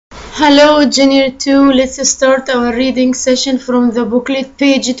Hello, jr.2. Let's start our reading session from the booklet,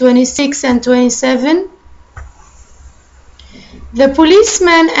 page 26 and 27. The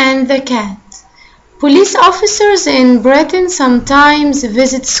Policeman and the Cat. Police officers in Britain sometimes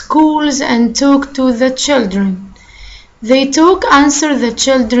visit schools and talk to the children. They answer the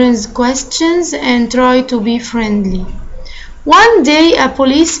children's questions and try to be friendly. One day, a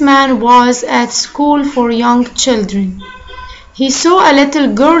policeman was at school for young children. He saw a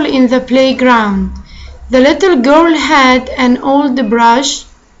little girl in the playground. The little girl had an old brush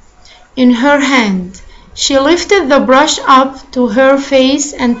in her hand. She lifted the brush up to her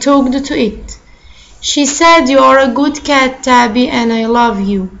face and talked to it. She said, "You are a good cat, Tabby, and I love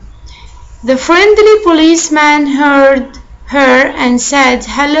you." The friendly policeman heard her and said,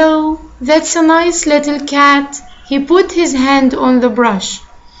 "Hello, that's a nice little cat." He put his hand on the brush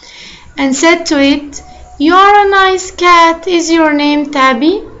and said to it, "You are a nice cat. Is your name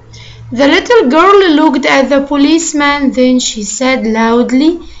Tabby?" The little girl looked at the policeman, then she said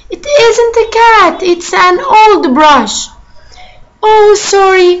loudly, "It isn't a cat, it's an old brush." "Oh,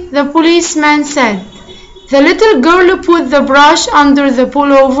 sorry," the policeman said. The little girl put the brush under the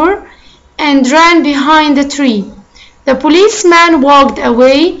pullover and ran behind a tree. The policeman walked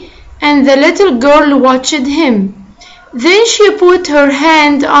away and the little girl watched him. Then she put her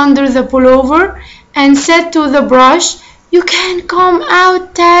hand under the pullover and said to the brush, "You can come out,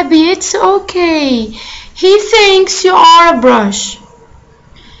 Tabby, it's okay. He thinks you are a brush."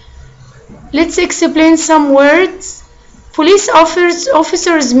 Let's explain some words. Police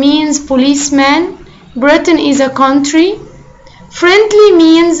officers means policeman. Britain is a country. Friendly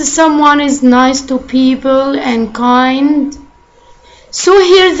means someone is nice to people and kind. So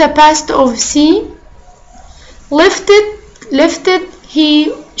here the past of see. Lifted,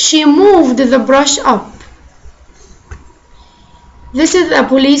 she moved the brush up. This is a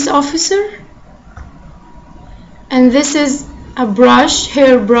police officer, and this is a brush,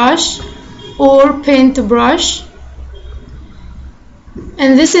 hair brush or paint brush,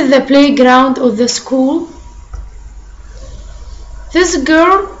 and this is the playground of the school. This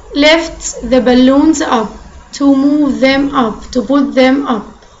girl lifts the balloons up to move them up, to put them up,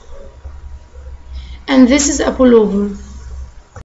 and this is a pullover.